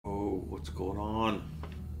What's going on?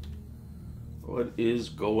 What is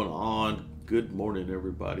going on? Good morning,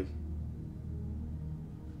 everybody.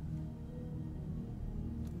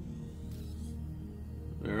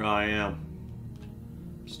 There I am.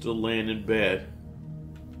 Still laying in bed.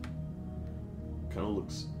 Kind of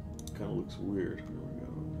looks weird. Here we go.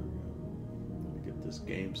 Let me get this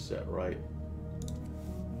game set right.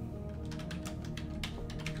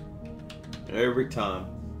 Every time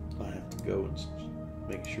I have to go and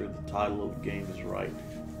make sure the title of the game is right.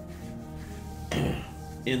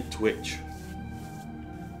 In Twitch.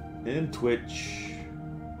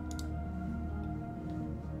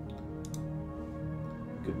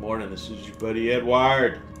 Good morning, this is your buddy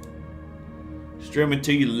Edward. Streaming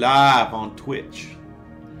to you live on Twitch.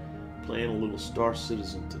 Playing a little Star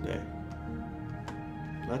Citizen today.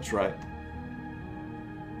 That's right.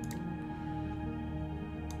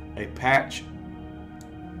 A patch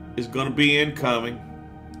is going to be incoming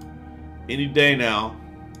any day now.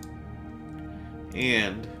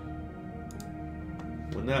 And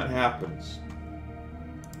when that happens,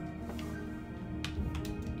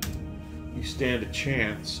 you stand a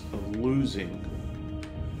chance of losing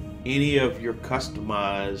any of your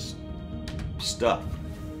customized stuff.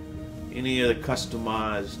 Any of the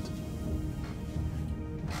customized...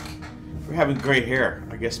 For having gray hair,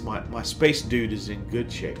 I guess my space dude is in good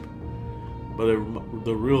shape. But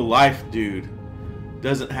the real life dude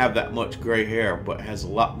doesn't have that much gray hair, but has a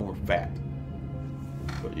lot more fat.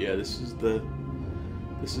 But yeah, this is the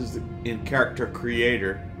in character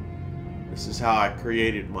creator. This is how I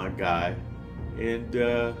created my guy, and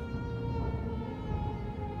it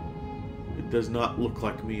does not look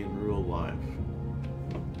like me in real life.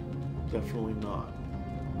 Definitely not.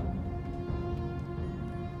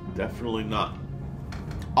 Definitely not.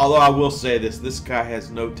 Although I will say this guy has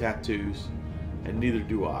no tattoos, and neither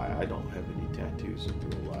do I. I don't have any tattoos in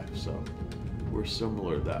real life, so we're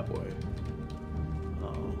similar that way.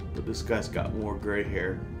 But this guy's got more gray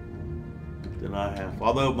hair than I have.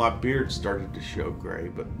 Although my beard started to show gray,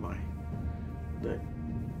 but my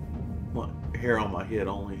hair on my head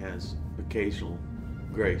only has occasional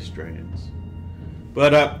gray strands.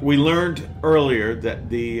 But we learned earlier that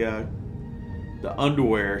the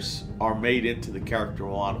underwears are made into the character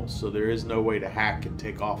models, so there is no way to hack and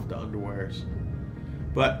take off the underwears.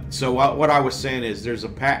 But so what I was saying is there's a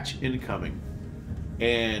patch incoming,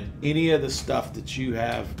 and any of the stuff that you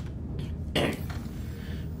have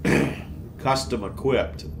custom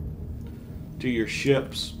equipped to your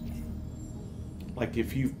ships, like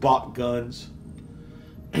if you've bought guns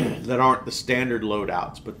that aren't the standard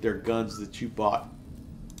loadouts, but they're guns that you bought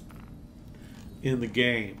in the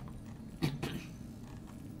game.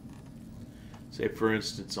 Say for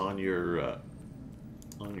instance on your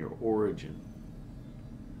Origin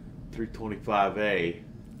 325A,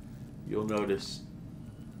 you'll notice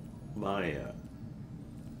my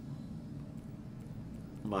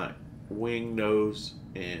wing, nose,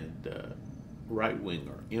 and right wing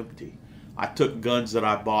are empty. I took guns that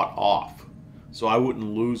I bought off, so I wouldn't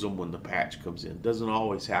lose them when the patch comes in. Doesn't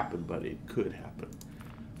always happen, but it could happen.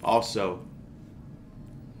 Also,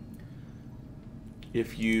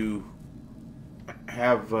 if you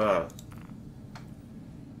have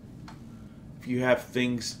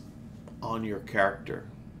things on your character,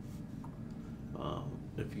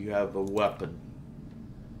 if you have a weapon,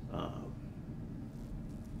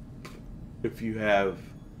 if you have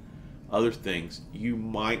other things, you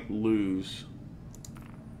might lose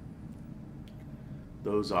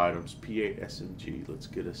those items. P8 SMG. Let's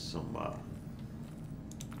get us some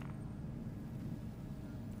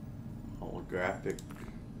holographic.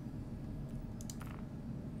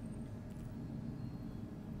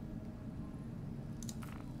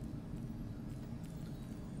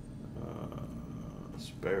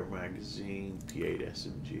 Spare magazine. P8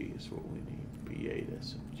 SMG is what we need. P8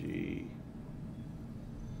 SMG.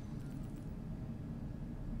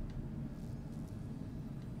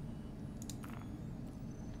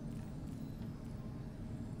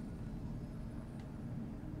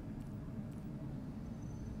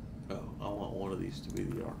 One of these to be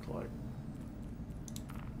the arc light,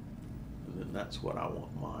 and then that's what I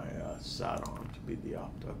want my sidearm to be the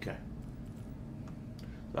opt. Okay,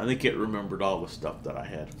 so I think it remembered all the stuff that I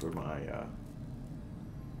had for my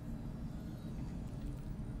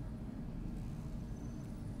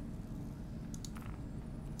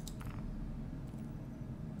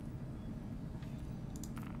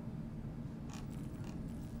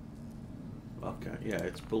okay, yeah,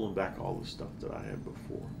 it's pulling back all the stuff that I had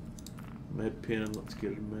before. Med pin, let's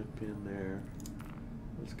get a med pin there.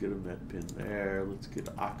 Let's get a med pin there. Let's get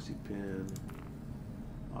an oxy pin.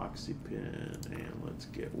 Oxy pen, and let's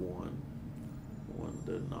get one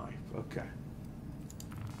the knife. Okay.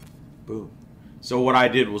 Boom. So what I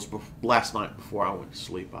did was last night before I went to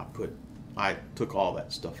sleep, I took all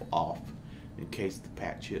that stuff off in case the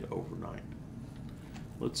patch hit overnight.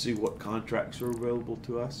 Let's see what contracts are available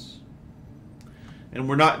to us. And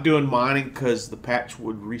we're not doing mining because the patch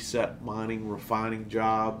would reset mining, refining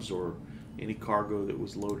jobs, or any cargo that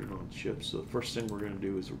was loaded on ships. So the first thing we're going to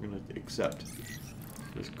do is we're going to accept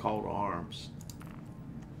this call to arms.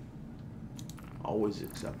 Always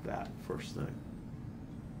accept that first thing.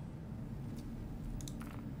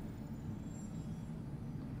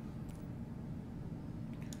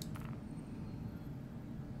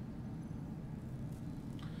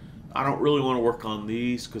 I don't really want to work on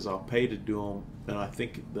these because I'll pay to do them, and I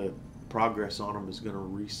think the progress on them is going to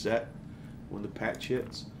reset when the patch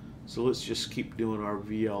hits. So let's just keep doing our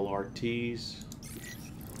VLRTs.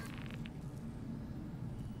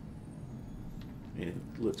 And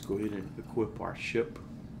let's go ahead and equip our ship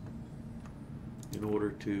in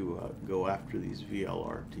order to go after these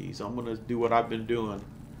VLRTs. I'm going to do what I've been doing.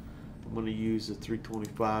 I'm going to use the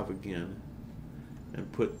 325 again and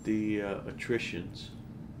put the attritions.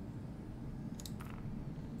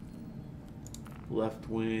 Left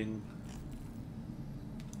wing,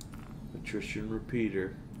 attrition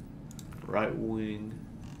repeater. Right wing,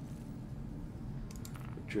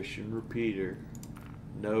 attrition repeater.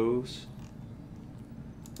 Nose,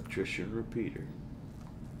 attrition repeater.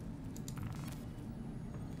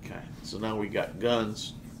 Okay, so now we got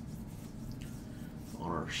guns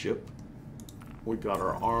on our ship. We got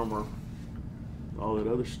our armor, all that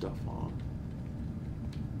other stuff on.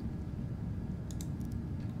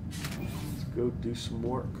 Let's go do some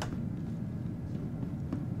work.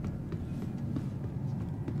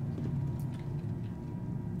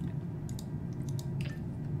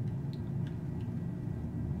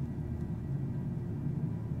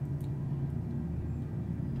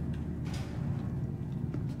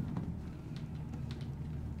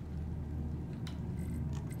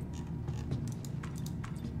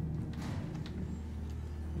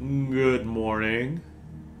 Good morning.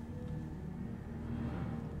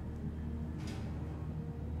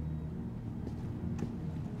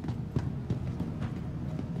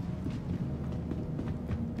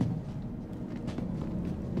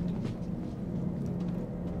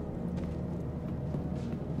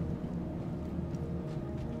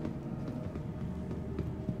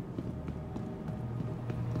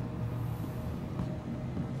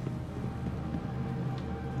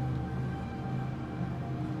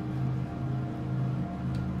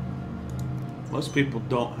 Most people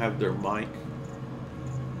don't have their mic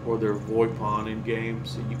or their VoIP on in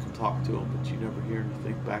games, and you can talk to them, but you never hear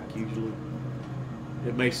anything back usually.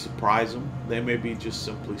 It may surprise them. They may be just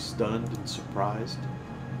simply stunned and surprised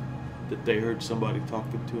that they heard somebody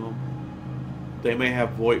talking to them. They may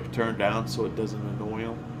have VoIP turned down so it doesn't annoy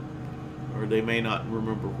them, or they may not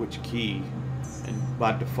remember which key, and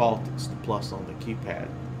by default it's the plus on the keypad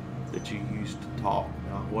that you use to talk.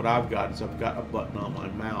 Now what I've got is I've got a button on my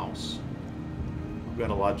mouse. I've got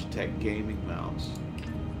a Logitech gaming mouse,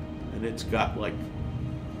 and it's got like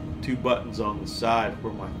 2 buttons on the side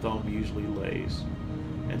where my thumb usually lays,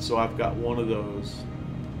 and so I've got one of those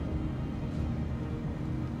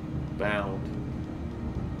bound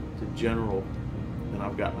to general, and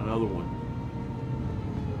I've got another one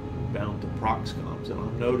bound to proxcoms, and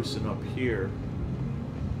I'm noticing up here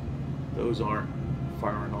those aren't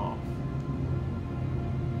firing off.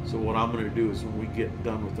 So what I'm going to do is when we get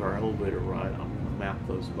done with our elevator ride, I'm going to map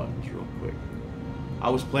those buttons real quick. I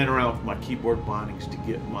was playing around with my keyboard bindings to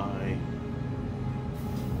get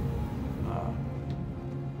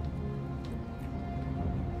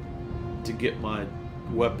my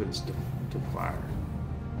weapons to fire,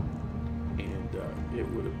 and it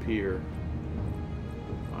would appear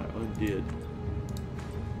I undid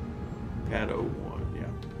pad 01. Yeah,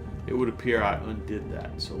 it would appear I undid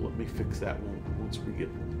that. So let me fix that one once we get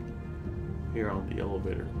here on the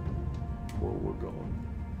elevator where we're going.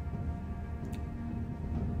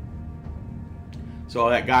 So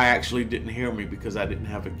that guy actually didn't hear me because I didn't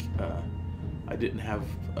have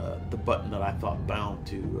the button that I thought bound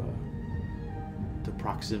to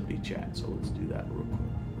proximity chat. So let's do that real quick.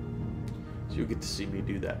 So you'll get to see me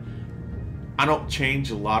do that. I don't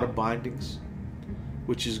change a lot of bindings,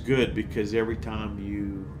 which is good because every time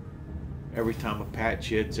a patch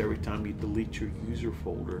hits, every time you delete your user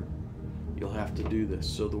folder, you'll have to do this.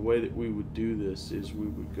 So the way that we would do this is we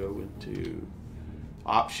would go into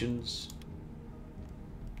options,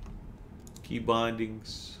 key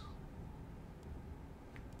bindings,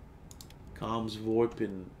 comms, VoIP,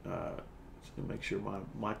 and Just gonna make sure my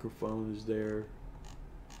microphone is there.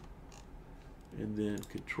 And then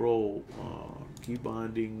control key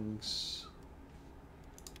bindings.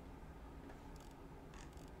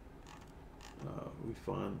 We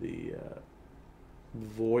find the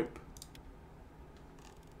VoIP.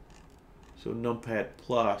 So numpad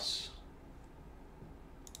plus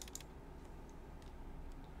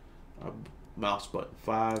mouse button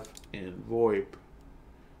 5 and VoIP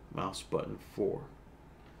mouse button 4.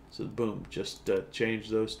 So boom, just change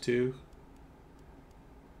those two.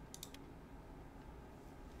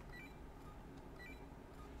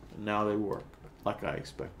 And now they work like I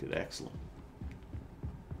expected. Excellent.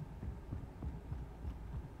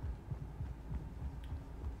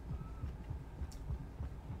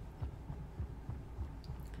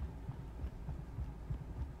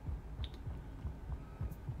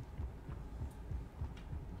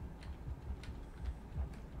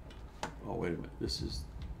 Oh, wait a minute. This is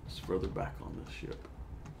further back on this ship.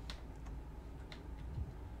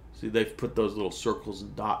 See, they've put those little circles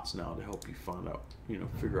and dots now to help you find out, you know,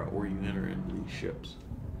 figure out where you enter into these ships,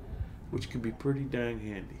 which can be pretty dang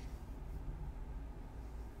handy.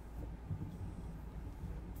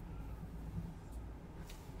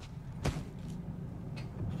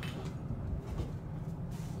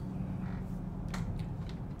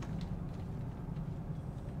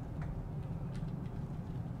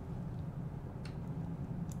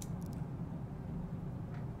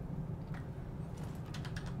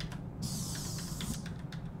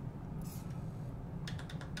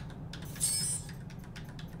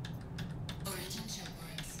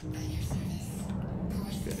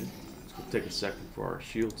 Okay, it's going to take a second for our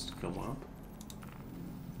shields to come up.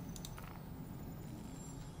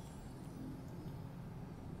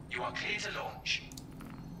 You are clear to launch.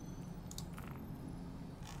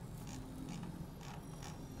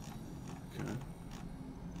 Okay.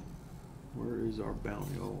 Where is our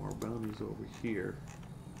bounty? Oh, our bounty's over here.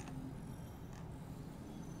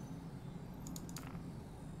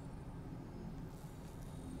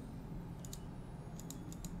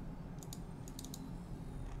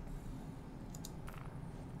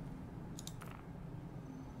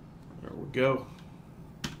 There we go.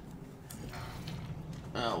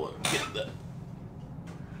 Now we'll get the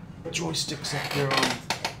joysticks up there on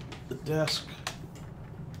the desk.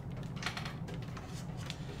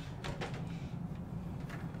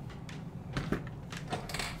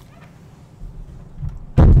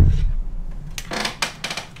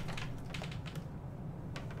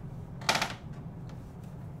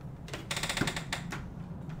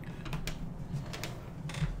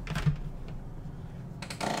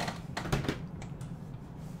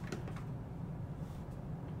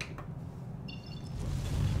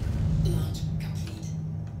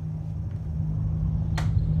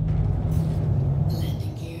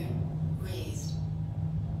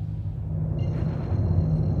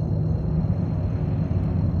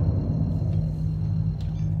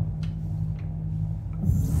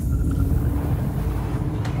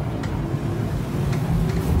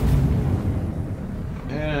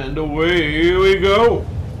 And away we go.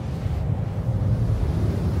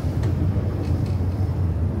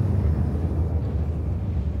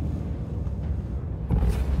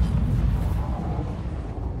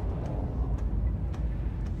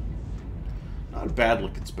 Not a bad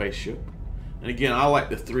looking spaceship. And again, I like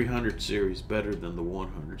the 300 series better than the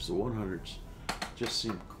 100s. The 100s just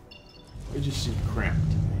seem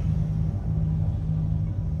cramped to me.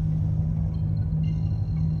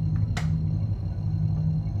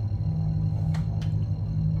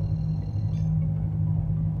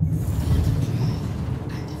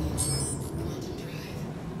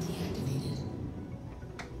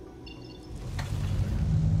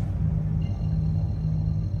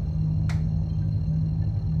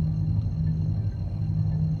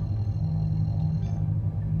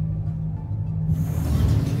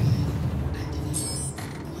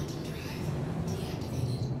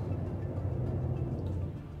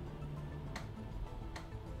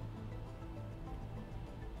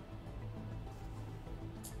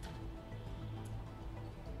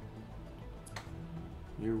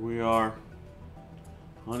 Here we are,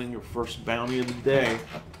 hunting our first bounty of the day.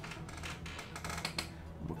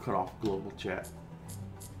 We'll cut off global chat.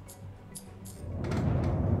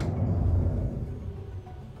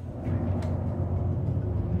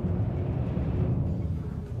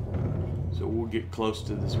 So we'll get close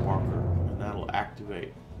to this marker, and that'll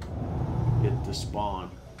activate it to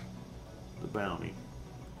spawn the bounty.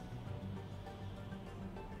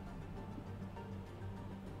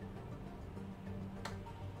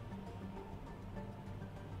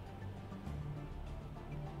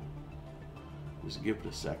 Just give it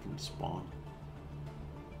a second to spawn.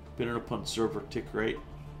 Depending upon server tick rate,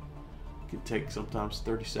 it can take sometimes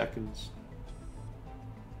 30 seconds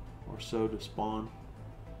or so to spawn.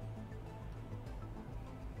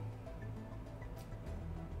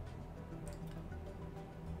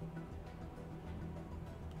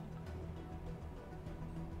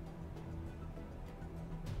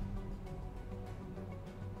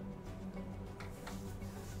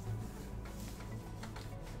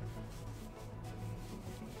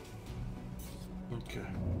 Okay.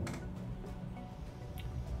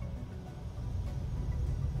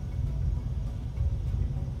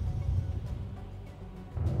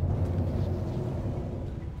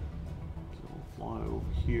 So we'll fly over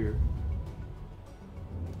here.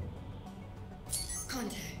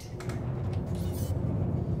 Contact.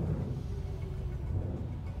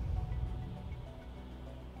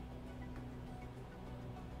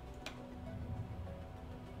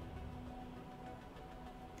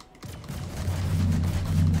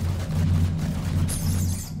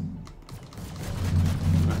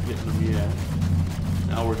 Yeah.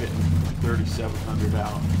 Now we're hitting 3,700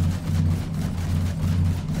 out.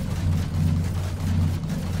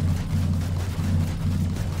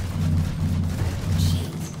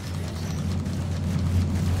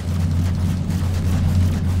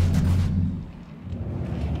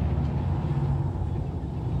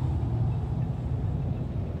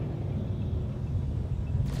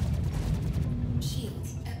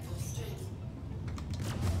 Shields at full strength.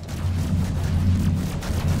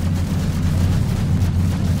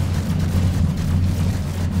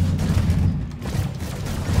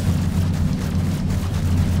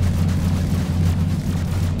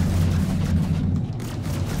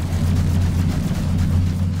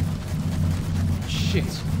 Shit.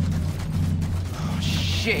 Oh,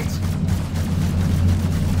 shit.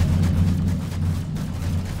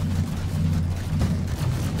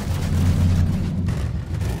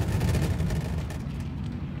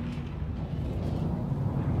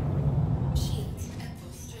 Shields at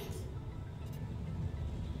full strength.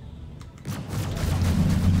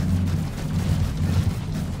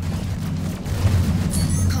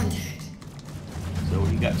 Contact. So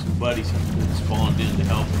he got some buddies that spawned in to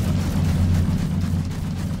help him.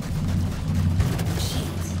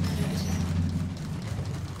 Shields under attack.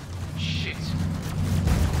 Shit.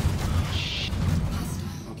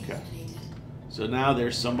 Hostile Okay. eliminated. So now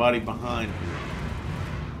there's somebody behind me.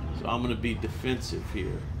 So I'm going to be defensive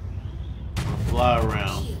here. I'm going to fly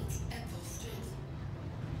around. Shields at full strength.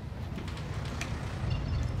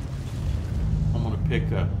 I'm going to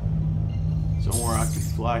pick up somewhere I can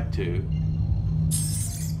fly to.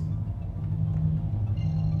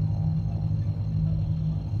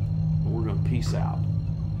 We're going to peace out.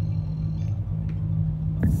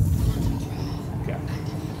 Quantum drive Okay. activated.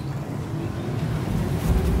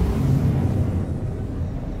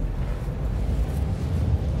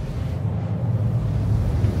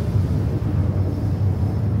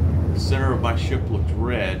 The center of my ship looks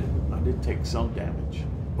red. I did take some damage.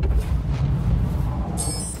 Quantum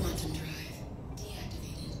drive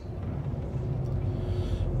deactivated.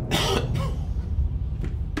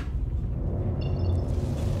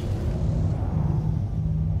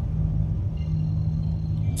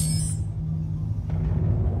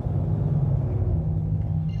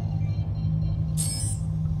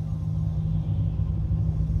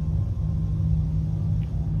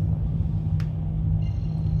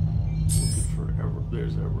 Looking for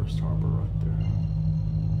there's Everest Harbor right there.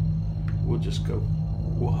 We'll just go.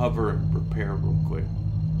 We'll hover and repair real quick.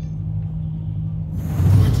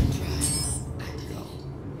 Quantum drive There we go.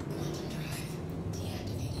 activated.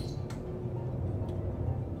 Quantum drive deactivated.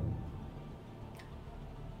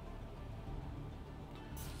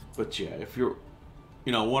 But yeah, if you're,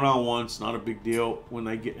 one-on-one, it's not a big deal. When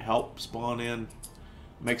they get help spawn in,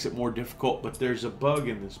 makes it more difficult. But there's a bug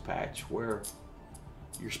in this patch where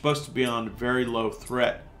you're supposed to be on very low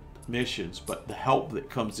threat missions, but the help that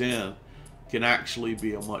comes in can actually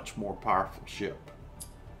be a much more powerful ship.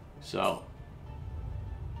 So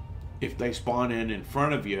if they spawn in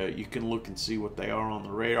front of you, you can look and see what they are on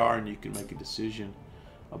the radar, and you can make a decision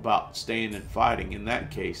about staying and fighting. In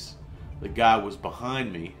that case, the guy was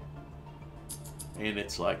behind me, and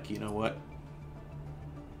it's like, you know what?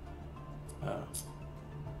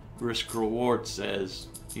 Risk reward says,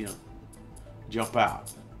 jump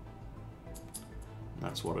out. And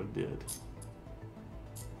that's what I did.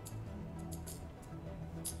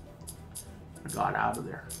 I got out of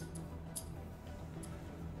there.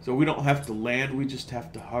 So we don't have to land, we just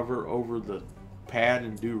have to hover over the pad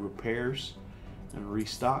and do repairs and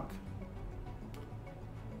restock.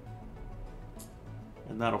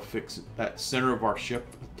 and that'll fix it. That center of our ship,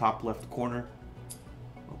 the top left corner,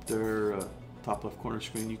 up there, top left corner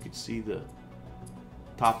screen, you can see the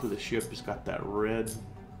top of the ship has got that red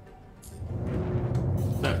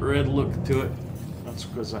look to it. That's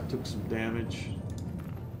because I took some damage,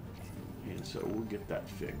 and so we'll get that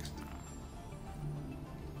fixed.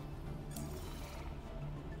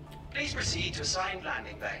 Please proceed to assigned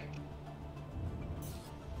landing bay.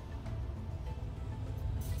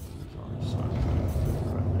 There's our assignment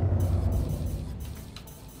right there.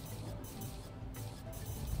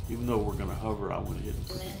 Even though we're going to hover, I went ahead and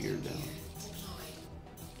put the gear down.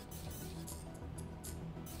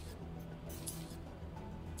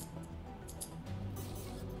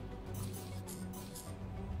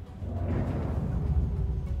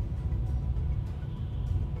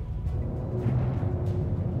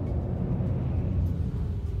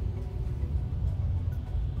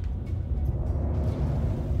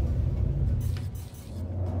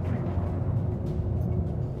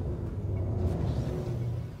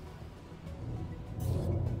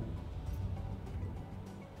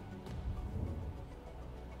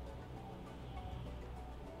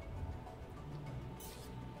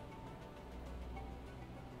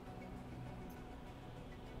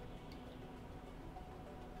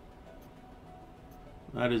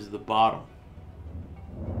 That is the bottom.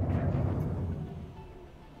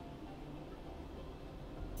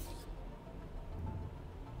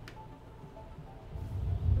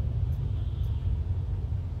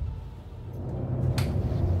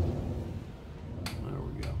 There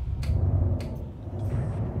we go.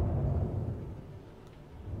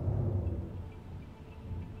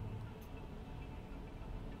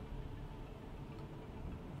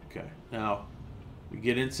 Okay, now we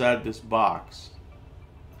get inside this box.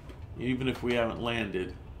 Even if we haven't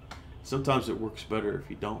landed, sometimes it works better if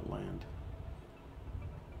you don't land.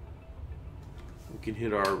 We can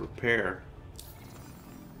hit our repair.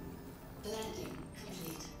 Landing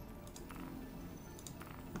complete.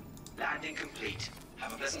 Landing complete.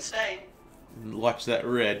 Have a pleasant stay. And watch that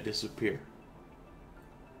red disappear.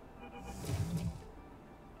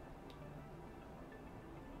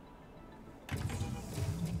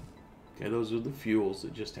 Okay, those are the fuels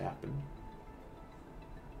that just happened.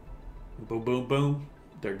 Boom, boom, boom.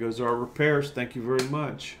 There goes our repairs. Thank you very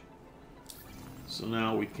much. So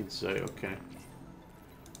now we can say, okay,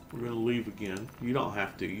 we're going to leave again. You don't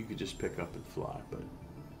have to. You could just pick up and fly, but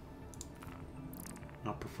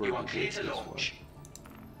I prefer You are to do clear it to this launch. way.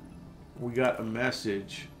 We got a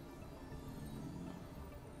message.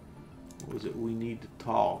 What was it? We need to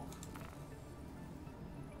talk.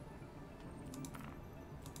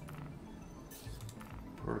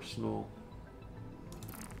 Personal.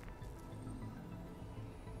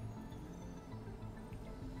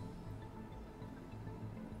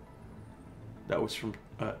 That was from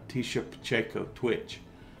Tisha Pacheco, Twitch.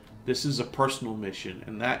 This is a personal mission,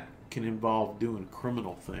 and that can involve doing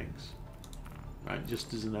criminal things. Right,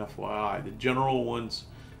 just as an FYI. The general ones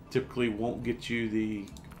typically won't get you the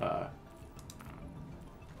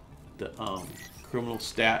criminal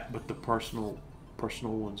stat, but the personal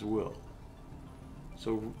ones will.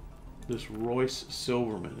 So this Royce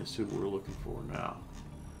Silverman is who we're looking for now.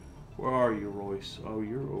 Where are you, Royce? Oh,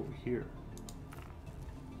 you're over here.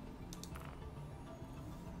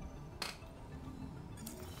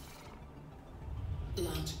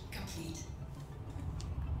 Launch complete.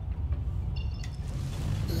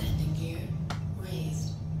 Landing gear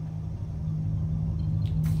raised.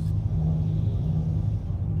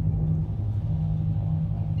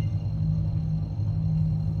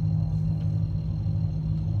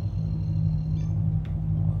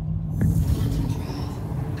 Quantum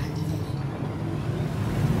drive activated.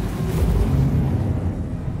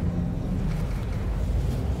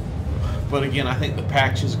 But again, I think the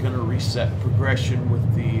patch is going to reset progression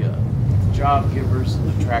with the job givers and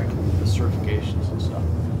the tracking the certifications and stuff.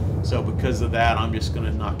 So because of that, I'm just going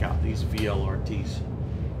to knock out these VLRTs.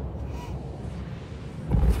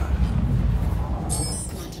 Quantum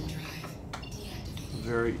drive deactivated.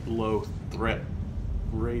 Very low threat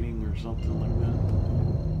rating or something like that.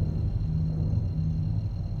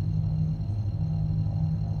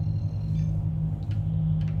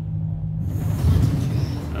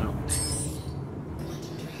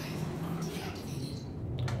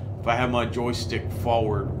 If I have my joystick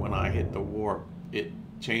forward when I hit the warp, it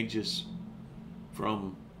changes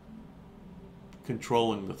from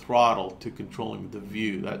controlling the throttle to controlling the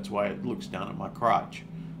view. That's why it looks down at my crotch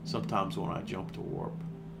sometimes when I jump to warp.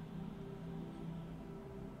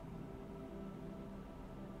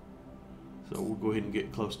 So we'll go ahead and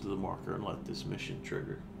get close to the marker and let this mission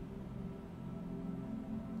trigger.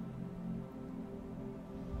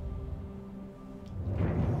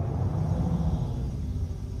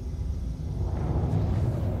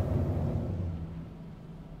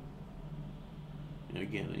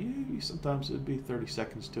 again. Sometimes it'd be 30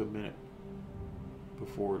 seconds to a minute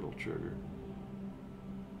before it'll trigger.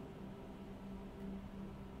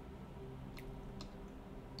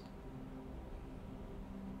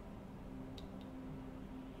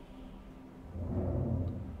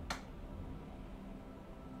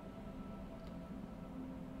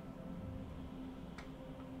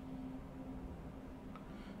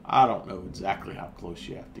 I don't know exactly how close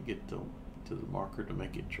you have to get to the marker to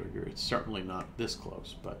make it trigger. It's certainly not this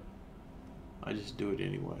close, but I just do it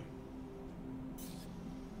anyway.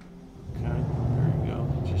 Okay, there you go.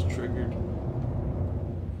 Just triggered.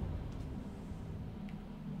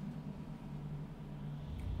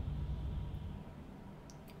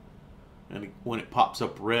 And when it pops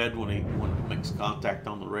up red, when it makes contact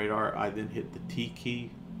on the radar, I then hit the T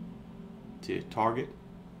key to target,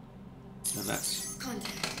 and that's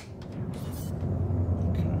Contact.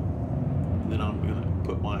 okay. And then I'm gonna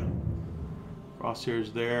put my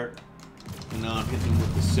crosshairs there, and now I'm hitting him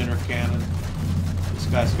with the center cannon. This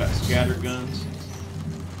guy's got scatter guns.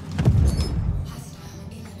 Hostile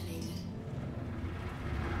eliminated.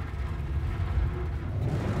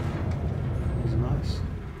 That's nice.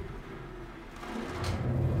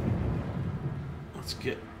 Let's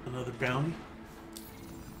get another bounty.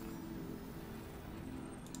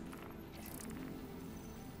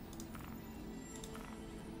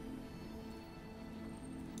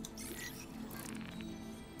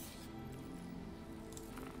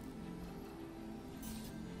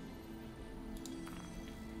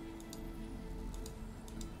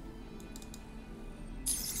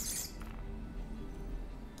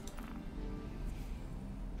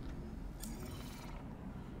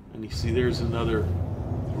 And you see there's another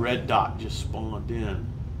red dot just spawned in.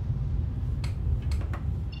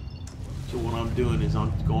 So what I'm doing is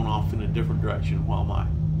I'm going off in a different direction while my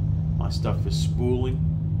stuff is spooling.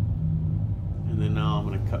 And then now I'm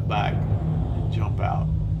going to cut back and jump out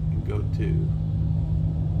and go to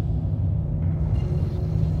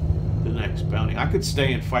the next bounty. I could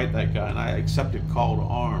stay and fight that guy, and I accepted call to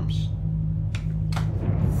arms.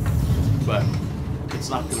 But it's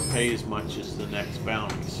not going to pay as much as the next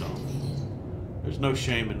bounty, so there's no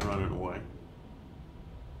shame in running away.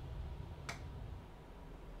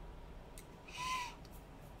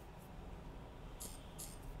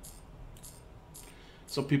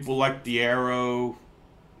 Some people like the Arrow,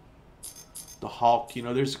 the Hawk. You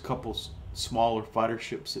know, there's a couple smaller fighter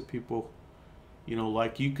ships that people, you know,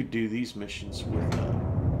 like. You could do these missions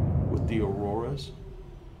with the Auroras.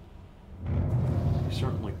 You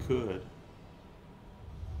certainly could.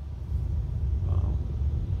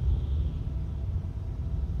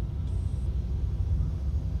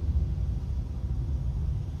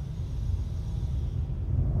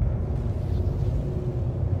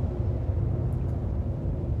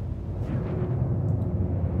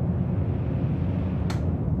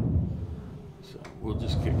 We'll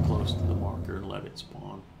just get close to the marker and let it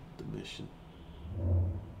spawn the mission.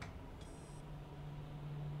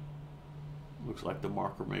 Looks like the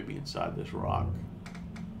marker may be inside this rock.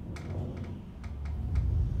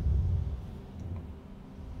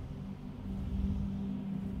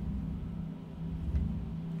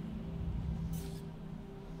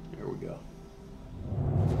 There we go.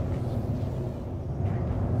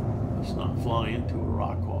 Let's not fly into a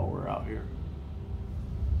rock while we're out here.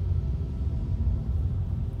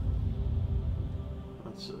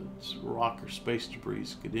 It's rock or space debris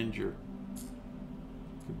could injure.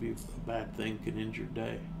 Could be a bad thing, could injure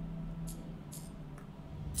day.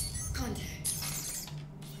 Contact.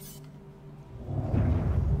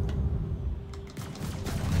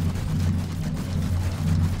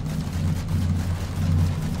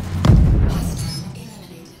 Hostile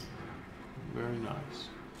eliminated. Very nice.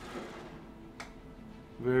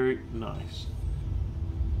 Very nice.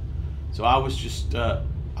 So I was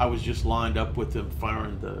just lined up with them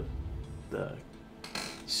firing the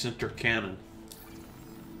center cannon.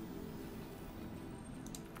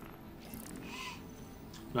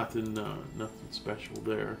 Nothing special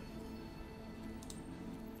there.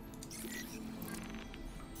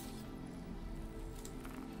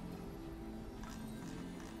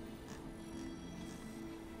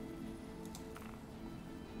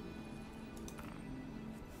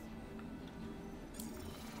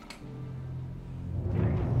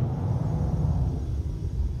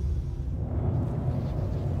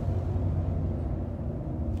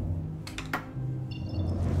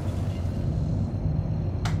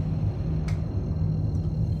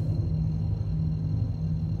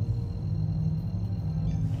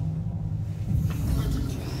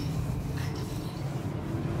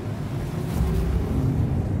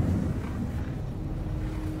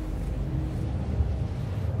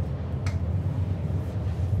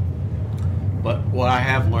 what I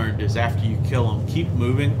have learned is after you kill them, keep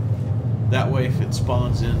moving. That way, if it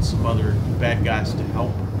spawns in some other bad guys to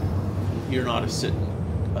help, you're not you're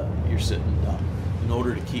sitting duck. In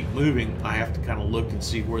order to keep moving, I have to kind of look and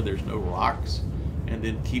see where there's no rocks, and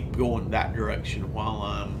then keep going that direction while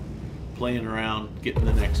I'm playing around, getting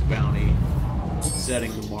the next bounty,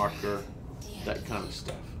 setting the marker, that kind of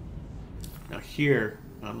stuff. Now here,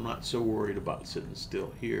 I'm not so worried about sitting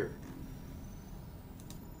still here.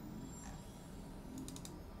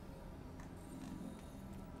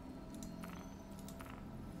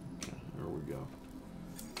 Okay, there we go.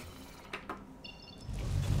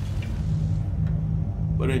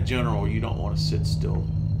 But in general, you don't want to sit still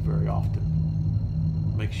very often.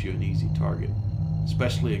 It makes you an easy target,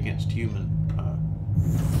 especially against human,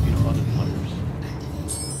 other players.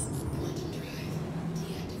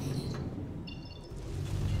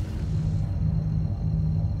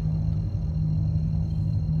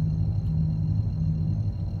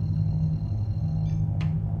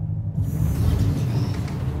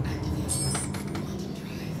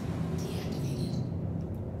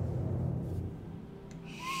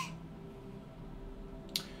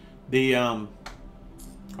 The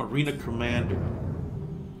Arena Commander,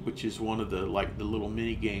 which is one of the little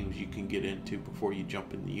mini games you can get into before you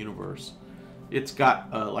jump in the universe. It's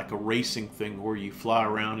got like a racing thing where you fly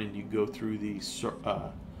around and you go through these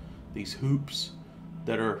hoops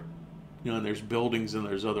that are, and there's buildings and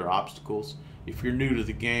there's other obstacles. If you're new to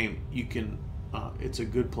the game, you can. It's a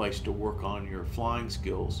good place to work on your flying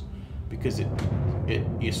skills because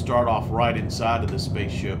you start off right inside of the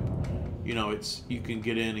spaceship. You can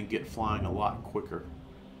get in and get flying a lot quicker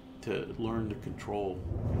to learn to control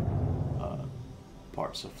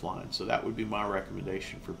parts of flying. So that would be my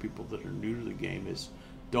recommendation for people that are new to the game: is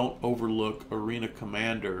don't overlook Arena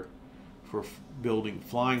Commander for building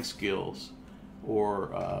flying skills,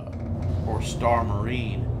 or Star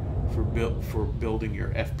Marine for building your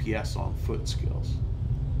FPS on foot skills.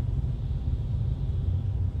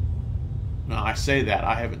 Now I say that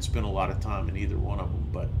I haven't spent a lot of time in either one of them,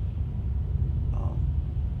 but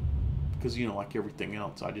because like everything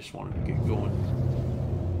else, I just wanted to get going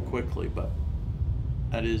quickly. But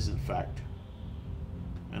that is in fact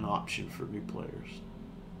an option for new players.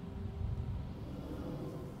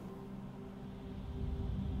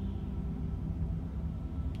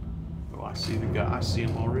 Oh, I see the guy. I see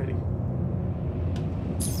him already.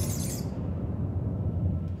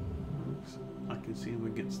 Oops. I can see him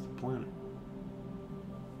against the planet.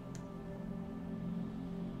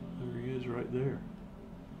 There he is, right there.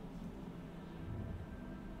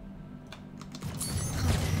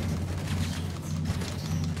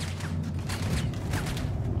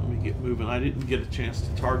 Get moving. I didn't get a chance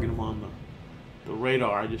to target him on the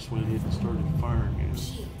radar. I just went ahead and started firing him.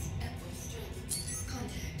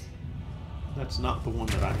 That's not the one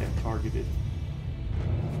that I had targeted.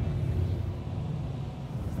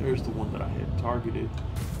 There's the one that I had targeted.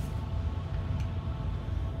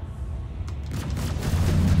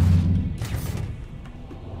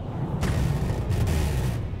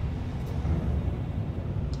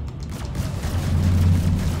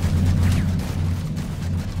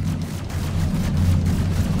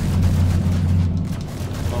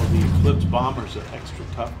 Bombers are extra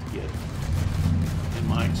tough to get. In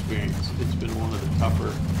my experience, it's been one of the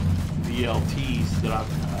tougher VLTs that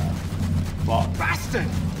I've bought. Bastard!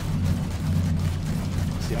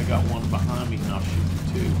 See, I got one behind me now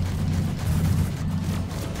shooting too.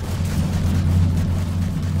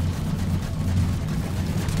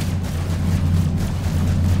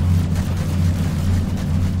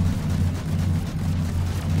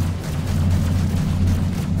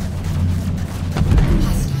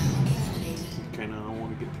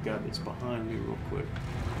 It's behind me real quick.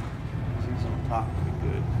 He's on top pretty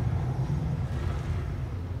good.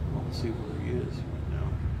 Let's see where he is right now.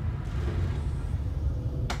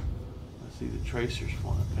 I see the tracers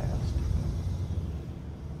flying past.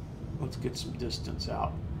 Let's get some distance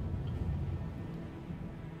out.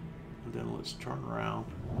 And then let's turn around.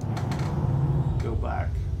 Go back.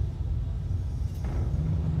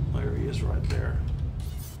 There he is right there.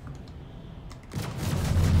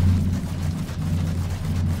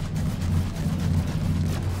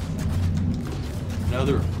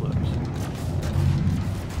 Another eclipse.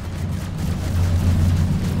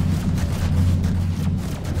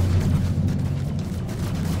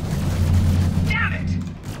 Damn it!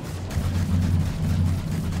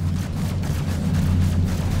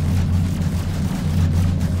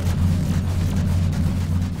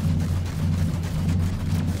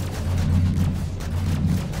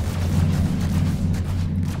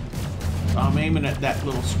 So I'm aiming at that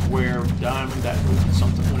little square of diamond, that little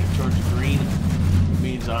something when it turns green.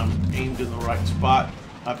 means I'm aimed in the right spot.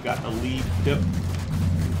 I've got a lead tip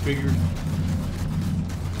configured.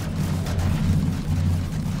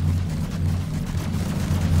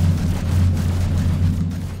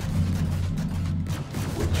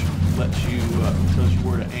 Which lets you, tells you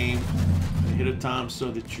where to aim ahead of time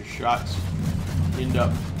so that your shots end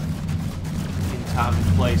up in time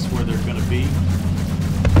and place where they're going to be.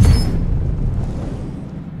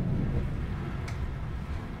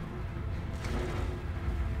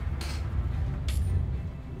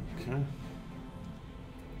 Okay.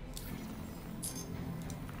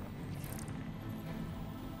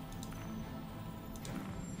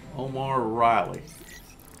 Omar Riley.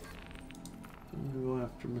 I'm going to go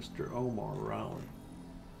after Mr. Omar Riley.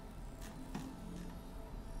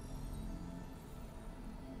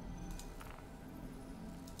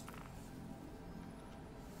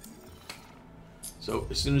 So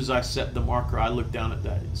as soon as I set the marker, I look down at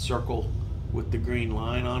that circle with the green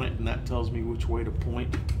line on it, and that tells me which way to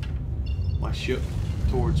point my ship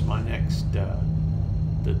towards my next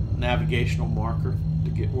the navigational marker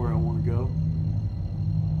to get where I want to go.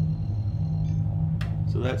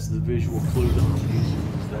 So that's the visual clue that I'm using,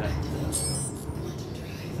 is that.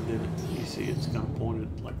 And then you see it's kind of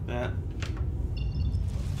pointed like that.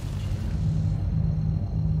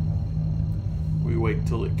 We wait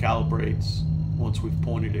till it calibrates. Once we've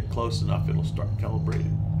pointed it close enough, it'll start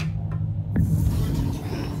calibrating.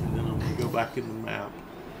 Okay, and then I'm going to go back in the map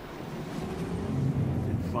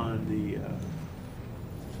and find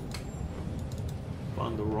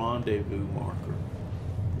the rendezvous marker.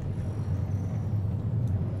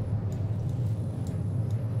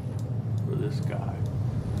 For this guy,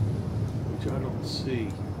 which I don't see.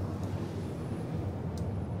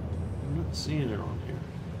 I'm not seeing it on here.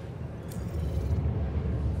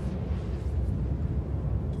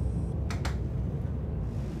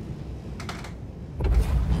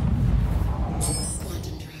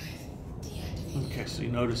 Okay, so you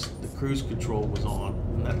notice the cruise control was on,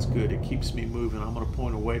 and that's good. It keeps me moving. I'm going to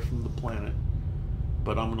point away from the planet,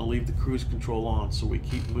 but I'm going to leave the cruise control on so we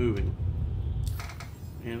keep moving.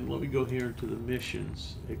 And let me go here into the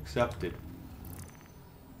missions, accepted.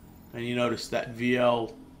 And you notice that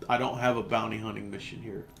VL, I don't have a bounty hunting mission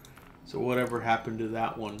here. So whatever happened to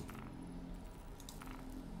that one.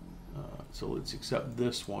 So let's accept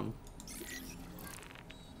this one.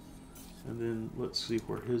 And then let's see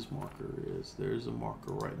where his marker is. There's a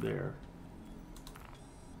marker right there.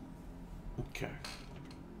 Okay.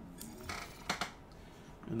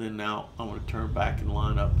 And then now I'm going to turn back and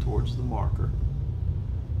line up towards the marker.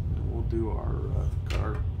 And we'll do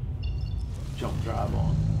our jump drive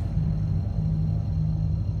on.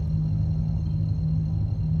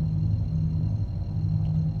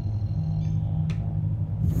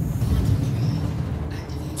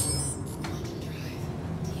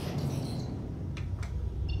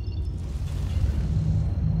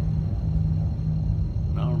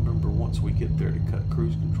 We get there to cut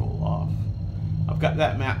cruise control off. I've got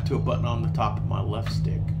that mapped to a button on the top of my left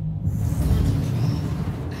stick.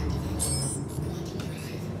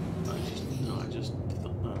 I just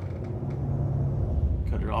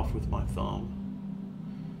cut it off with my thumb.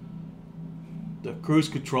 The cruise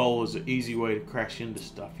control is an easy way to crash into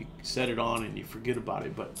stuff. You set it on and you forget about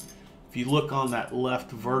it, but if you look on that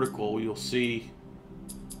left vertical, you'll see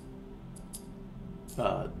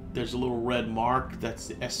there's a little red mark. That's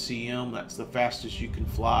the SCM. That's the fastest you can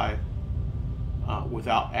fly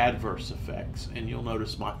without adverse effects. And you'll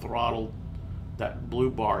notice my throttle, that blue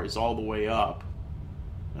bar, is all the way up,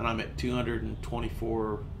 and I'm at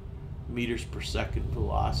 224 meters per second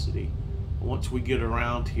velocity. Once we get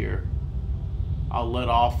around here, I'll let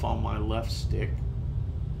off on my left stick.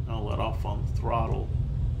 I'll let off on the throttle.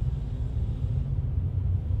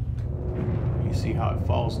 You see how it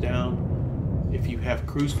falls down? If you have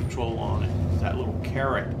cruise control on it, that little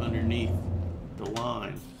caret underneath the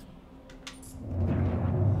line.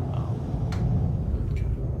 Okay.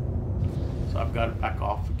 So I've got it back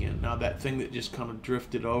off again. Now that thing that just kind of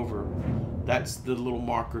drifted over, that's the little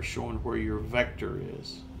marker showing where your vector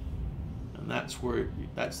is. And that's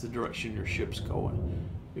the direction your ship's going.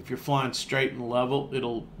 If you're flying straight and level,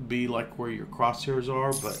 it'll be like where your crosshairs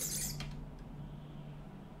are, but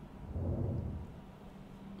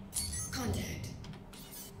Contact.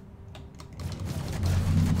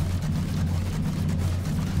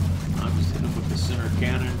 I'm just hitting them with the center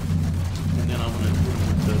cannon, and then I'm going to hit them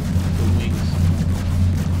with the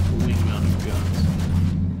wing mounted guns.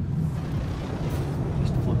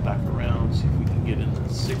 Just flip back around, see if we can get in the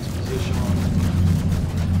 6th position on it.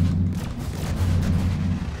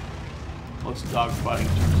 Most dogfighting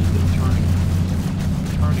turns into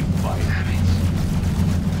turning fight.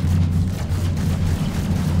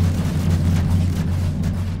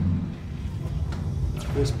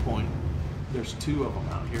 At this point, there's 2 of them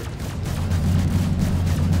out here.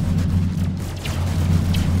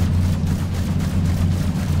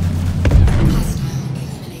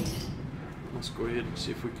 Let's go ahead and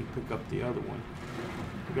see if we can pick up the other one.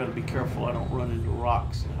 We got to be careful I don't run into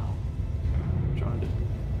rocks now. I'm trying to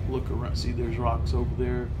look around. See, there's rocks over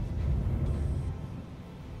there.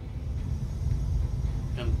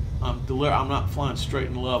 And I'm not flying straight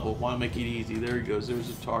and level. Why make it easy? There he goes. There's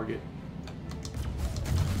a target.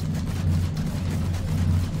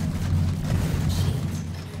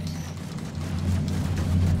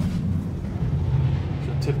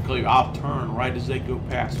 So typically I'll turn right as they go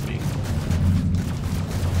past me.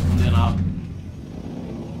 And then I'll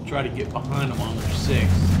try to get behind them on their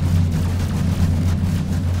 6.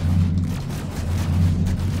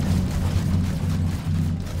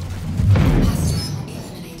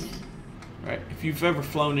 If you've ever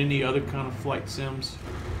flown any other kind of flight sims,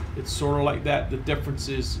 it's sort of like that. The difference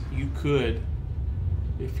is you could,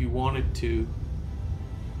 if you wanted to,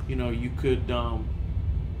 you know, you could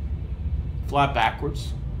fly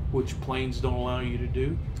backwards, which planes don't allow you to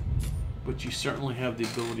do, but you certainly have the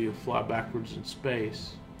ability to fly backwards in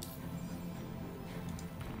space.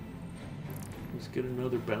 Let's get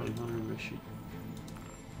another bounty hunter mission.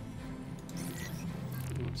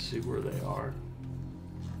 Let's see where they are.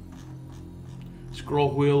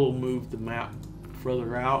 Scroll wheel will move the map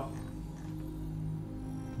further out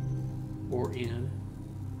or in.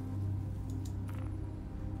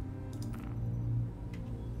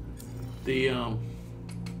 The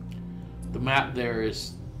map there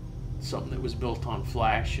is something that was built on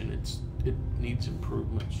Flash, and it needs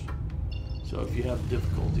improvements. So if you have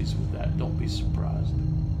difficulties with that, don't be surprised.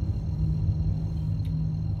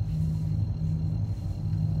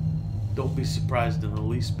 Don't be surprised in the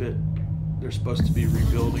least bit. They're supposed to be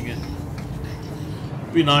rebuilding it.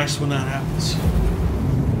 Be nice when that happens.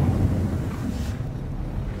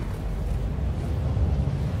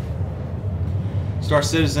 Star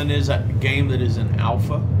Citizen is a game that is in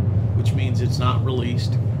alpha, which means it's not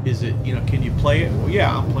released. Is it, you know, can you play it? Well,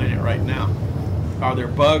 yeah, I'm playing it right now. Are there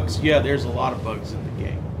bugs? Yeah, there's a lot of bugs in the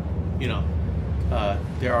game. You know,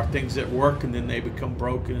 there are things that work and then they become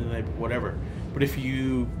broken and they whatever. But if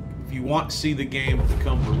you want to see the game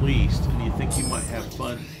become released and you think you might have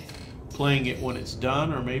fun playing it when it's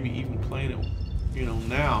done, or maybe even playing it, you know,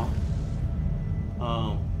 now,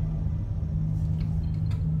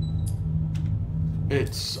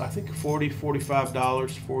 it's I think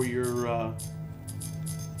 $45 for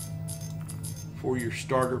your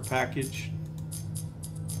starter package.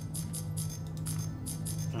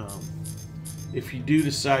 If you do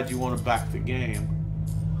decide you want to back the game,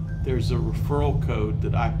 there's a referral code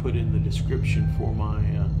that I put in the description for my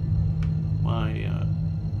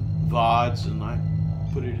VODs, and I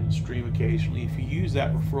put it in stream occasionally. If you use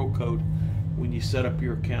that referral code when you set up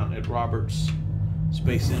your account at Roberts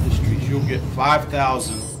Space Industries, you'll get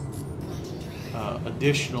 5,000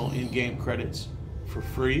 additional in-game credits for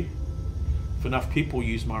free. If enough people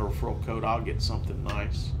use my referral code, I'll get something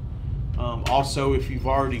nice. Also, if you've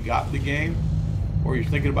already got the game, or you're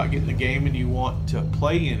thinking about getting the game and you want to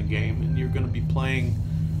play in a game, and you're going to be playing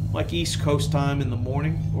like East Coast time in the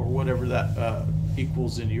morning, or whatever that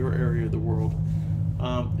equals in your area of the world.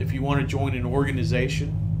 If you want to join an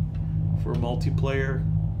organization for multiplayer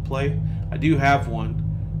play, I do have one.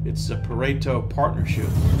 It's a Pareto partnership.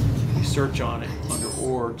 You search on it under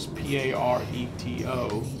orgs,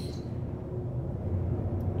 P-A-R-E-T-O.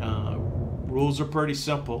 Rules are pretty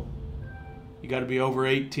simple. You got to be over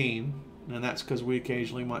 18. And that's because we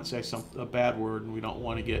occasionally might say a bad word, and we don't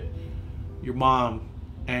want to get your mom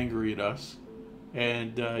angry at us.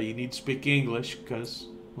 And you need to speak English because,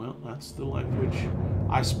 well, that's the language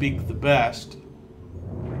I speak the best.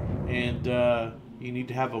 And you need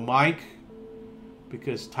to have a mic,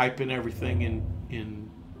 because typing everything in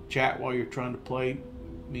chat while you're trying to play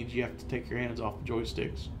means you have to take your hands off the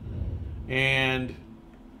joysticks. And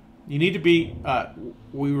you need to be,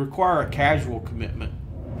 we require a casual commitment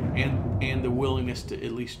and the willingness to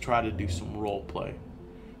at least try to do some role play.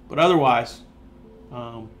 But otherwise,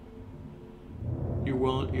 you're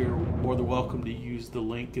more than welcome to use the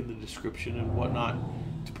link in the description and whatnot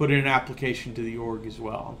to put in an application to the org as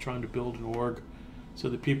well. I'm trying to build an org so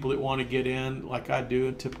the people that want to get in, like I do,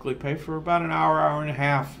 and typically pay for about an hour, hour and a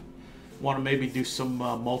half, want to maybe do some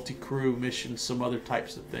multi-crew missions, some other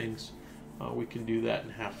types of things, we can do that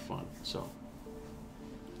and have fun. So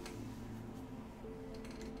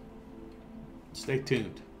stay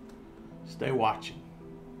tuned. Stay watching.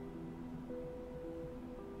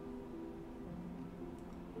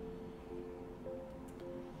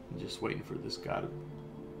 I'm just waiting for this guy to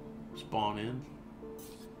spawn in.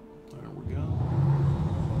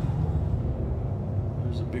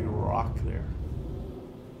 big rock there.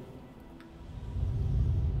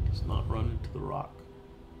 Let's not run into the rock.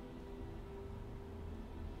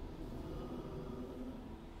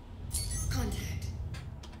 Contact.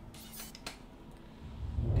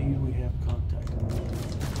 Indeed, we have contact.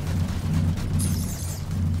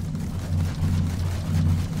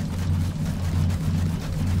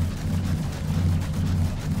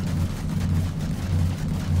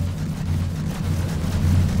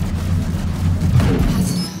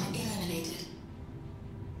 Hostile eliminated.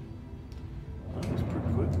 That was pretty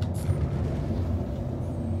quick.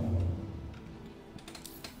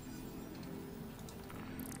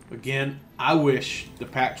 Again, I wish the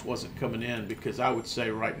patch wasn't coming in, because I would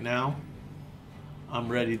say right now I'm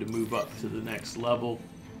ready to move up to the next level,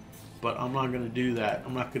 but I'm not going to do that.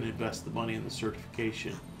 I'm not going to invest the money in the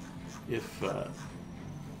certification if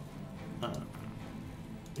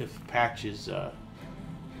patches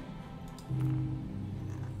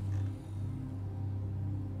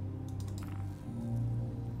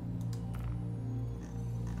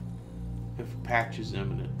is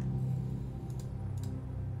imminent.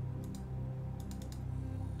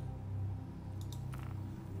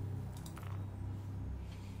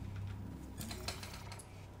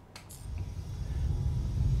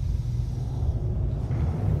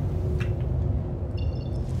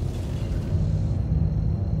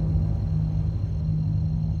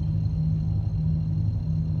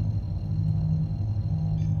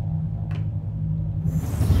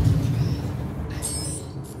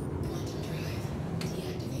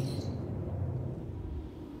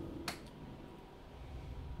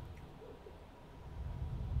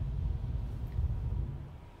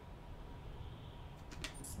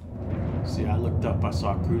 See, I looked up, I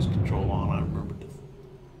saw cruise control on. I remembered to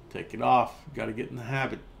take it off. Got to get in the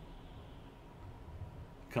habit.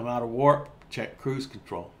 Come out of warp, check cruise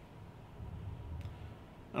control.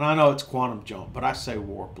 And I know it's quantum jump, but I say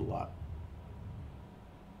warp a lot.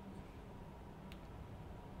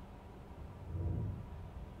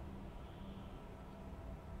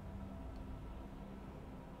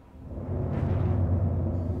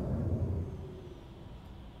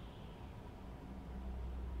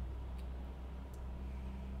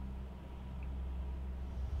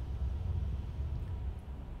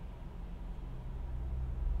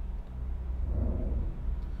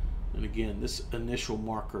 And again, this initial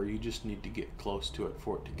marker, you just need to get close to it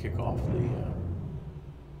for it to kick off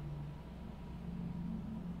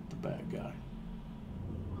the bad guy.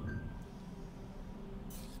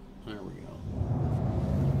 There we go.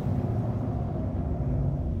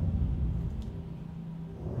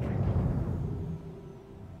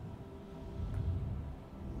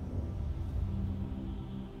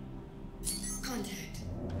 Contact.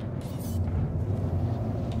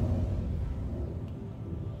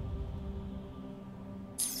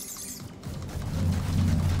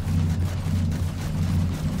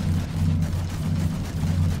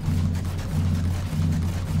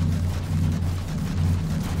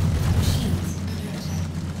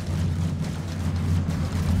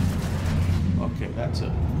 That's a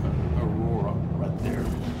Aurora right there.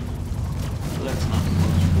 So that's not the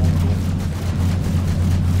most formidable.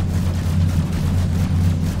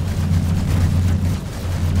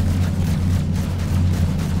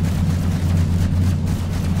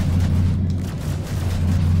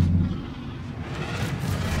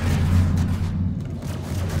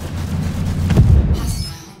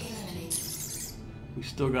 Hostile eliminated. We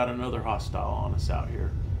still got another hostile on us out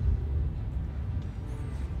here.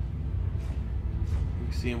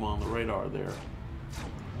 See him on the radar there.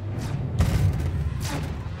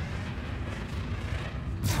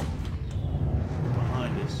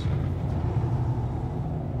 Behind us.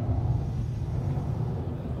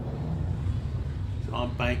 So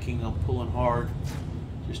I'm banking, I'm pulling hard,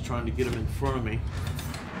 just trying to get him in front of me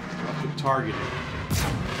so I can target him.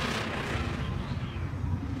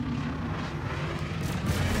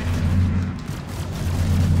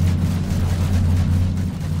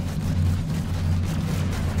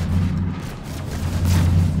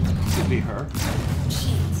 Be her.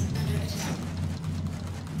 Shields under attack.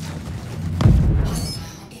 Hostile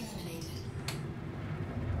eliminated.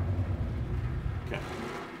 Okay.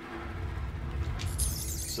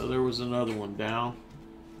 So there was another one down.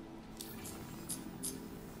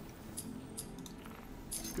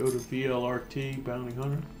 Let's go to VLRT, Bounty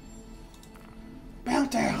Hunter.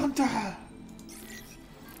 Bounty Hunter!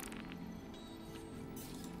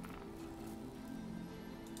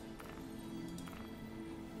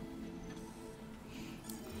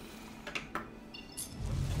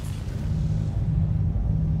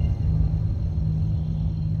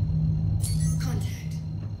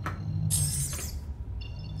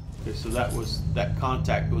 Okay, so that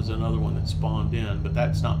contact was another one that spawned in, but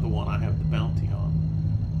that's not the one I have the bounty on.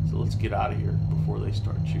 So let's get out of here before they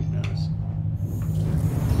start shooting at us.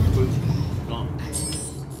 Boom, gone.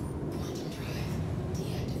 Quantum drive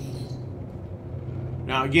deactivated.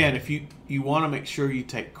 Now again, if you want to make sure you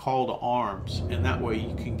take call to arms, and that way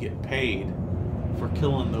you can get paid for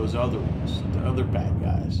killing those other ones, the other bad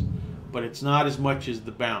guys. But it's not as much as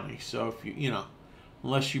the bounty. So if you know,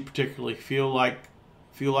 unless you particularly feel like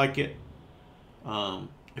it,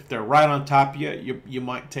 if they're right on top of you, you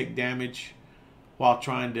might take damage while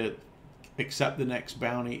trying to accept the next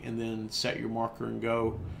bounty and then set your marker and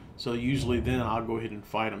go. So usually then I'll go ahead and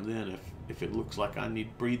fight them then if it looks like I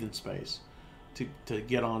need breathing space to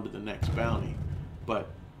get on to the next bounty. But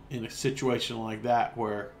in a situation like that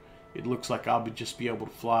where it looks like I'll just be able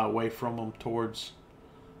to fly away from them towards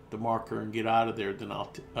the marker and get out of there, then a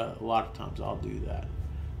lot of times I'll do that.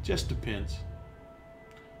 Just depends.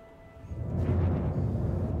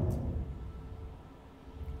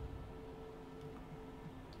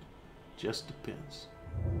 Just depends.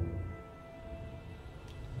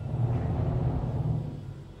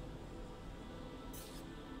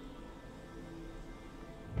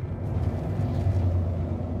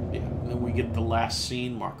 Yeah, and then we get the last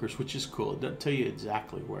scene markers, which is cool. It doesn't tell you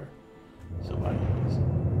exactly where somebody is.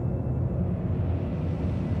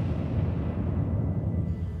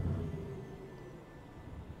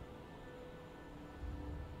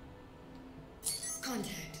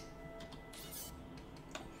 Contact.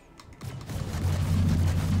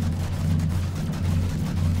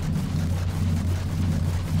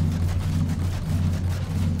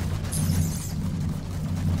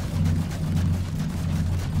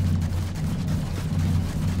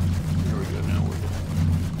 There we go. Now we're good.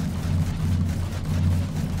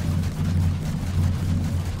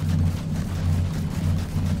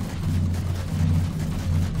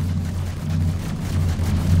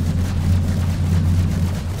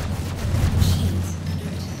 Shields under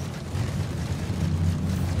attack.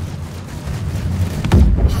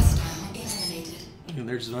 Hostile eliminated. And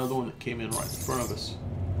there's another one that came in right in front of us.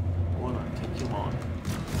 Why not take him on?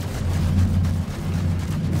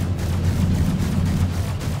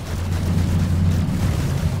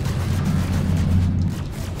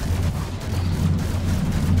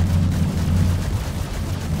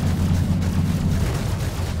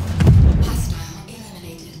 Hostile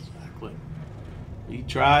eliminated. Exactly. He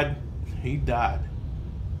tried, he died.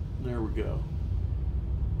 There we go.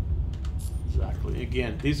 Exactly.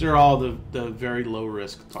 Again, these are all the very low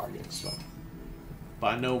risk targets. So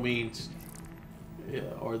by no means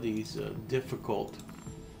are these difficult,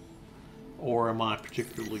 or am I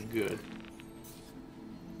particularly good.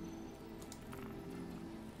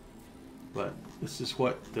 But this is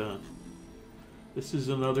what this is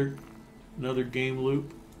another game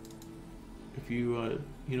loop. If you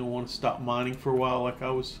you don't want to stop mining for a while, like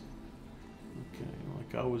I was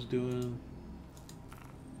doing.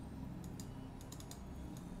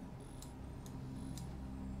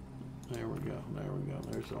 There we go. There we go.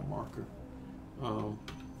 There's our marker.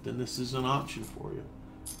 Then this is an option for you.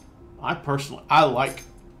 I personally, I like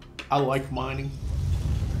mining.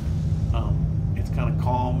 It's kind of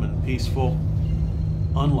calm and peaceful,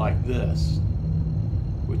 unlike this,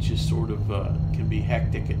 which is sort of can be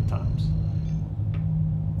hectic at times.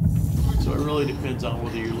 So it really depends on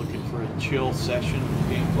whether you're looking for a chill session of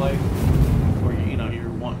gameplay, or you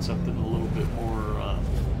want something a little bit more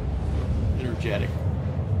energetic.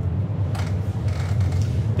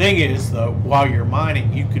 Thing is, though, while you're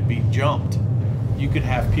mining, you could be jumped. You could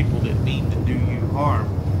have people that mean to do you harm,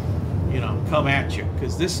 come at you.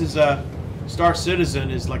 Because this is Star Citizen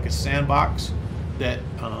is like a sandbox that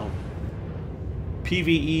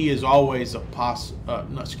PvE is always a PvP,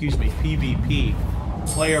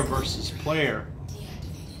 player versus player,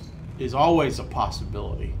 is always a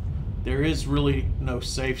possibility. There is really no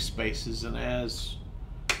safe spaces, and as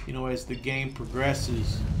the game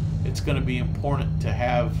progresses, it's going to be important to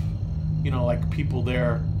have, like people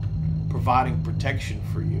there providing protection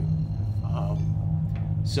for you.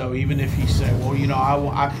 So even if you say, well,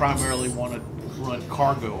 I primarily want to run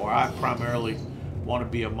cargo, or I primarily want to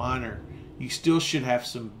be a miner, you still should have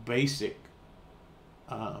some basic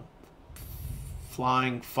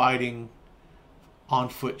flying, fighting,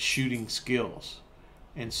 on-foot shooting skills.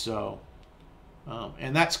 And so,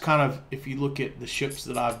 and that's kind of, if you look at the ships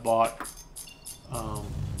that I've bought,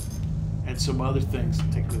 and some other things,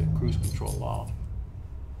 take the cruise control off.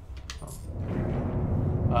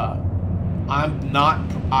 I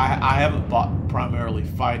haven't bought primarily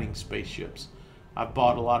fighting spaceships. I've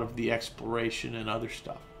bought a lot of the exploration and other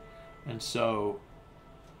stuff. And so,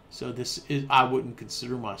 So I wouldn't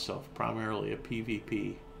consider myself primarily a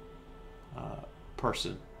PvP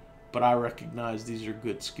person, but I recognize these are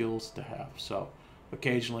good skills to have. So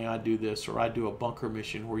occasionally I do this, or I do a bunker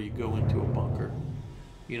mission where you go into a bunker,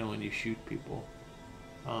 and you shoot people.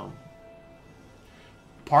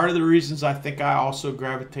 Part of the reasons I think I also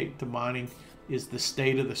gravitate to mining is the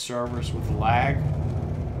state of the servers with lag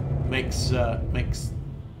makes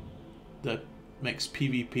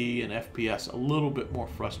PvP and FPS a little bit more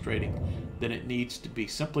frustrating than it needs to be,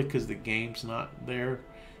 simply because the game's not there.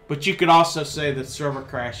 But you could also say that server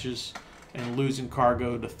crashes and losing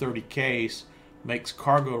cargo to 30Ks makes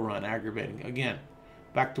cargo run aggravating. Again,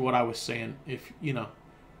 back to what I was saying, if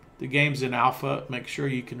the game's in alpha, make sure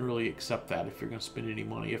you can really accept that if you're going to spend any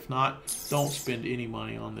money. If not, don't spend any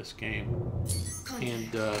money on this game,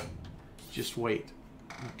 and just wait.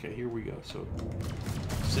 Okay, here we go. So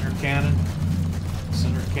center cannon,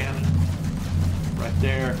 right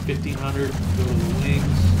there, 1500. Go to the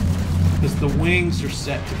wings, because the wings are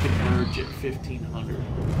set to converge at 1500.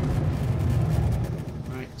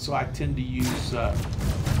 Right, so I tend to use the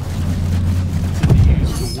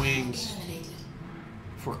wings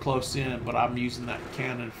for close in, but I'm using that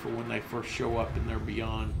cannon for when they first show up and they're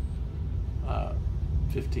beyond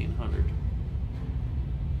 1500.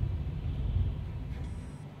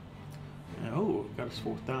 Oh, got us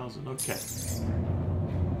 4,000. Okay.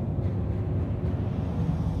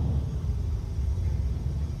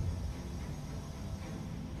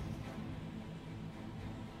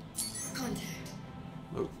 Contact.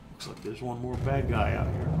 Oh, looks like there's one more bad guy out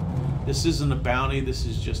here. This isn't a bounty, this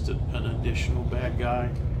is just an additional bad guy.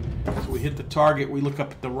 So we hit the target, we look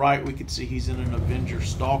up at the right, we can see he's in an Avenger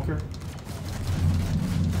Stalker.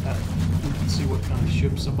 We can see what kind of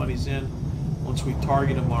ship somebody's in. Once we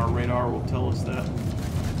target him, our radar will tell us that.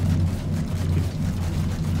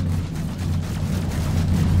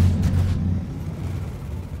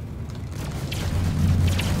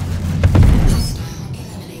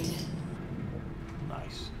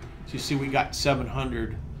 Nice. So you see we got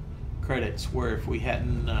 700 credits, where if we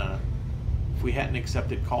hadn't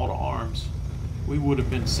accepted call to arms, we would have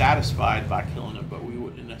been satisfied by killing him, but we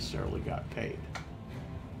wouldn't have necessarily got paid.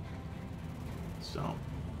 So,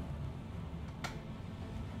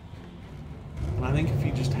 and I think if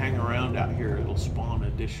you just hang around out here, it'll spawn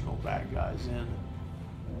additional bad guys in.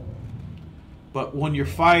 But when you're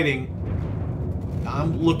fighting,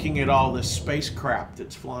 I'm looking at all this space crap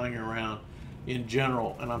that's flying around in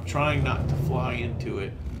general, and I'm trying not to fly into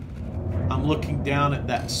it. I'm looking down at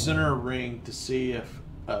that center ring to see if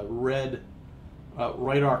red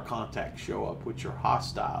radar contacts show up, which are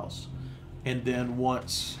hostiles. And then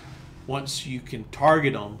once you can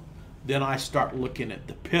target them, then I start looking at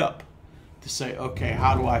the pip to say, okay,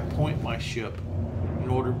 how do I point my ship in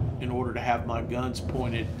order to have my guns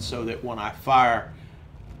pointed so that when I fire,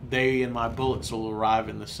 they and my bullets will arrive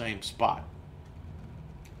in the same spot.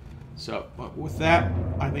 So with that,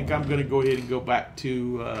 I think I'm going to go ahead and go back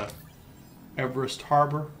to Everest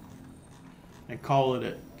Harbor and call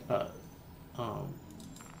it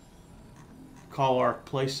call our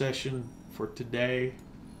play session for today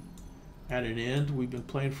at an end. We've been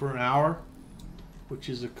playing for an hour, which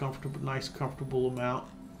is a nice comfortable amount.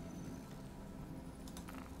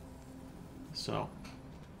 So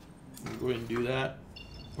we'll go ahead and do that.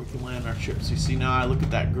 We can land our ships. You see now I look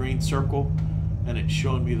at that green circle and it's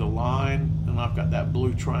showing me the line, and I've got that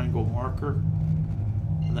blue triangle marker,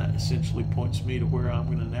 and that essentially points me to where I'm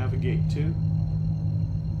going to navigate to.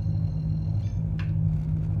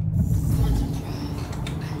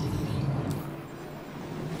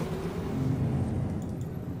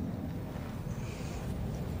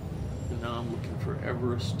 And now I'm looking for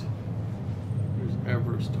Everest. There's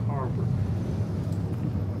Everest Harbor.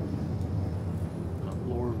 Not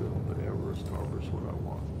Lorville, but Everest Harbor is what I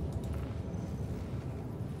want.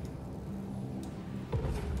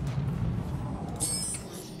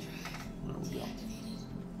 There we go.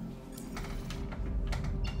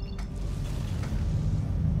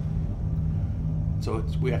 So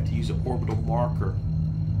we have to use an orbital marker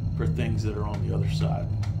for things that are on the other side.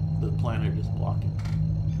 The planet is blocking.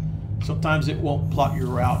 Sometimes it won't plot your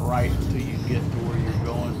route right until you get to where you're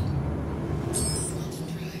going.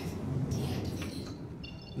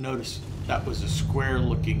 Notice that was a square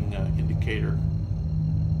looking indicator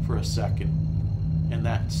for a second, and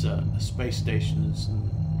that's space stations and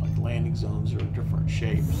like landing zones are different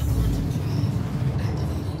shapes.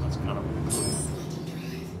 That's kind of a clue.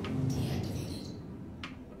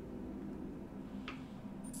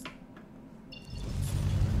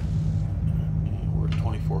 And we're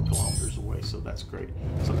 24 kilometers away, so that's great.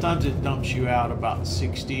 Sometimes it dumps you out about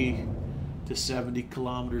 60 to 70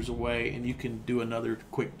 kilometers away, and you can do another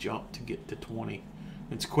quick jump to get to 20.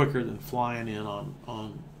 It's quicker than flying in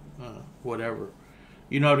on whatever.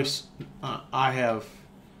 You notice I have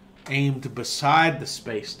aimed beside the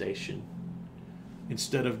space station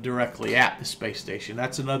instead of directly at the space station.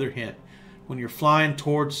 That's another hint. When you're flying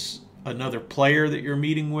towards another player that you're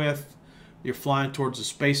meeting with, you're flying towards the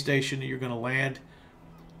space station that you're going to land.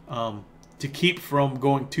 To keep from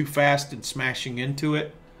going too fast and smashing into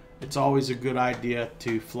it, it's always a good idea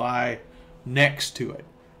to fly next to it.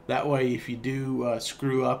 That way, if you do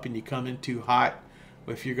screw up and you come in too hot,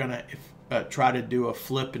 if you're going to try to do a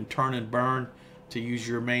flip and turn and burn, to use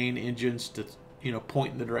your main engines to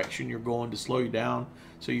point in the direction you're going to slow you down,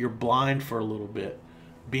 so you're blind for a little bit.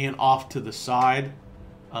 Being off to the side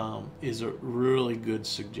is a really good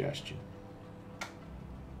suggestion.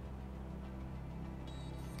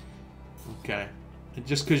 Okay, and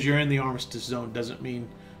just because you're in the armistice zone doesn't mean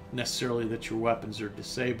necessarily that your weapons are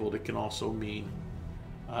disabled. It can also mean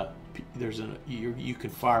you can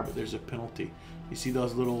fire, but there's a penalty. You see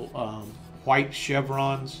those little white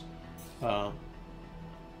chevrons?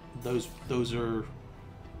 Those are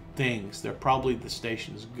things. They're probably the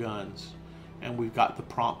station's guns, and we've got the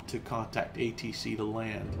prompt to contact ATC to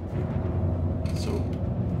land. So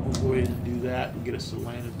we'll go ahead and do that and get us a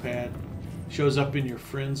landing pad. Shows up in your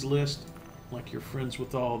friends list, like you're friends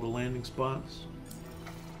with all the landing spots.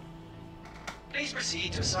 Please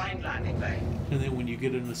proceed to assigned landing bay. And then when you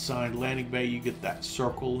get an assigned landing bay, you get that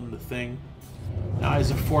circle in the thing. Now,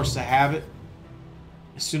 as a force of habit,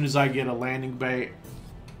 as soon as I get a landing bay,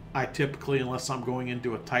 I typically, unless I'm going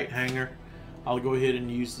into a tight hangar, I'll go ahead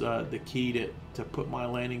and use the key to put my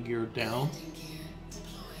landing gear down.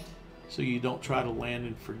 So you don't try to land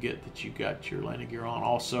and forget that you got your landing gear on.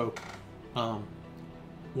 Also,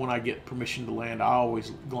 when I get permission to land, I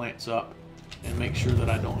always glance up and make sure that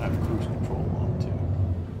I don't have cruise control on too.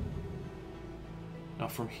 Now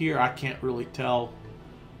from here, I can't really tell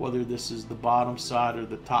whether this is the bottom side or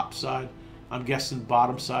the top side. I'm guessing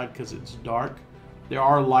bottom side because it's dark. There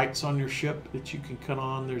are lights on your ship that you can cut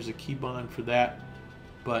on. There's a keybind for that,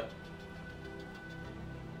 but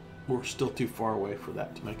we're still too far away for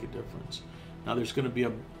that to make a difference. Now there's going to be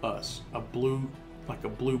a blue, like a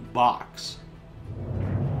blue box.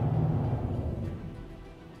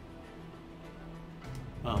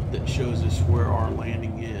 That shows us where our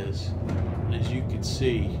landing is, and as you can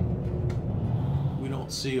see, we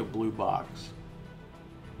don't see a blue box.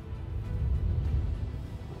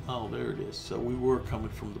 Oh, there it is. So we were coming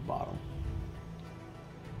from the bottom.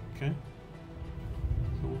 Okay,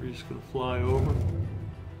 so we're just going to fly over.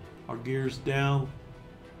 Our gear's down.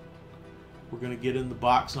 We're going to get in the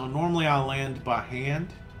box. Now normally I land by hand,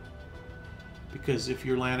 because if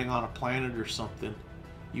you're landing on a planet or something,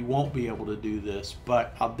 you won't be able to do this,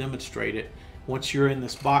 but I'll demonstrate it. Once you're in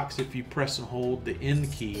this box, if you press and hold the N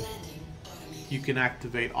key, you can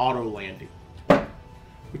activate auto landing,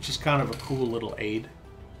 which is kind of a cool little aid.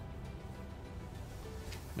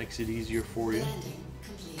 Makes it easier for you.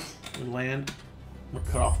 We land. I'm going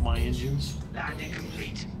to cut off my engines. Landing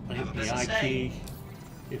complete. I Have a hit the pleasant I stay. key.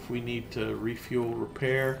 If we need to refuel,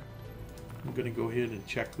 repair, I'm going to go ahead and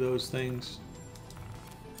check those things.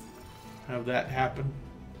 Have that happen.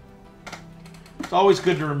 It's always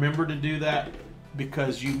good to remember to do that,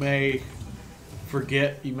 because you may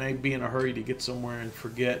forget. You may be in a hurry to get somewhere and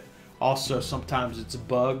forget. Also, sometimes it's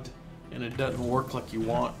bugged and it doesn't work like you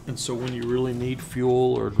want, and so when you really need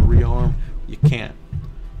fuel or to rearm, you can't.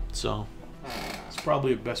 So it's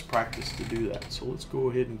probably a best practice to do that. So let's go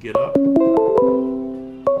ahead and get up.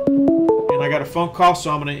 And I got a phone call,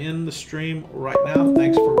 so I'm going to end the stream right now.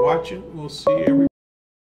 Thanks for watching. We'll see everybody.